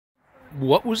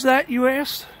What was that, you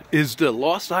asked? Is the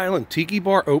Lost Island Tiki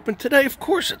Bar open today? Of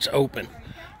course it's open.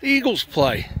 The Eagles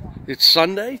play. It's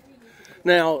Sunday.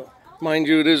 Now, mind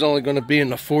you, it is only going to be in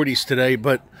the 40s today,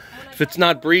 but if it's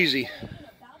not breezy,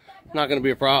 not going to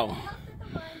be a problem.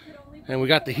 And we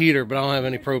got the heater, but I don't have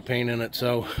any propane in it,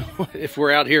 so if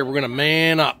we're out here, we're going to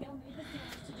man up.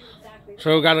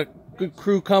 So we got a good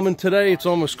crew coming today. It's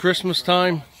almost Christmas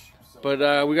time, but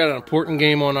we got an important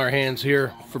game on our hands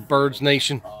here for Birds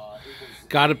Nation.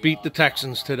 Got to beat the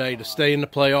Texans today to stay in the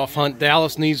playoff hunt.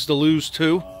 Dallas needs to lose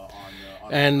 2,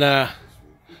 and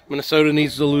Minnesota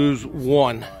needs to lose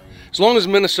 1. As long as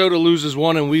Minnesota loses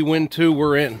 1 and we win 2,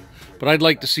 we're in. But I'd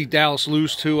like to see Dallas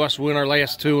lose 2, us win our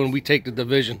last 2, and we take the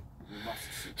division.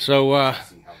 So I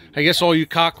guess all you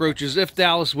cockroaches, if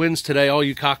Dallas wins today, all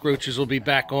you cockroaches will be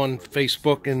back on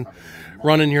Facebook and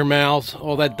running your mouths,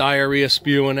 all that diarrhea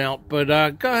spewing out.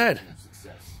 But go ahead.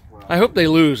 I hope they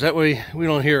lose. That way we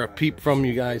don't hear a peep from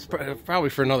you guys, probably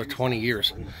for another 20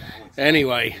 years.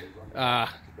 Anyway,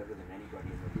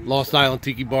 Lost Island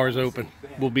Tiki Bar is open.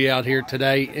 We'll be out here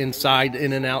today, inside,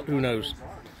 in and out, who knows.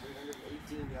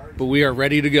 But we are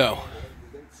ready to go.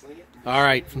 All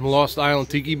right, from the Lost Island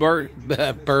Tiki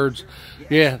Birds.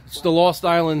 Yeah, it's the Lost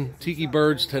Island Tiki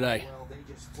Birds today.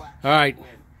 All right,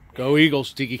 go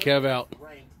Eagles. Tiki Kev out.